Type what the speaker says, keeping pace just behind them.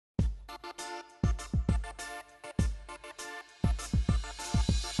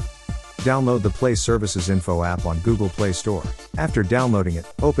download the Play Services Info app on Google Play Store. After downloading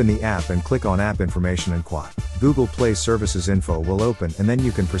it, open the app and click on App Information and Quad. Google Play Services Info will open and then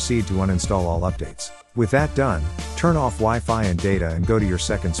you can proceed to uninstall all updates. With that done, turn off Wi-Fi and data and go to your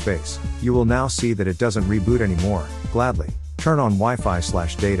second space. You will now see that it doesn't reboot anymore. Gladly, turn on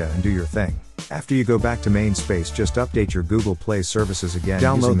Wi-Fi/data and do your thing. After you go back to main space, just update your Google Play services again.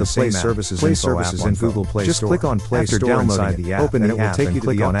 Download the Play Services Info app on Google Play Store. Just click on Play Store inside the app, open the app and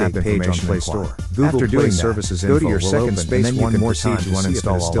click on App Page on Play Store. Google Play Services Info go to your second space and then one more time to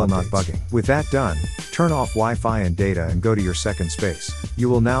uninstall all still not bugging. With that done, turn off Wi-Fi and data and go to your second space. You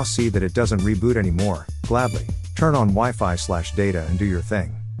will now see that it doesn't reboot anymore. Gladly, turn on Wi-Fi/data and do your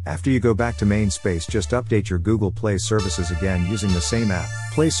thing. After you go back to main space, just update your Google Play services again using the same app,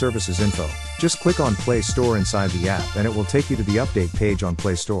 Play Services Info. Just click on Play Store inside the app and it will take you to the update page on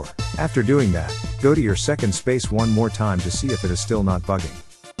Play Store. After doing that, go to your second space one more time to see if it is still not bugging.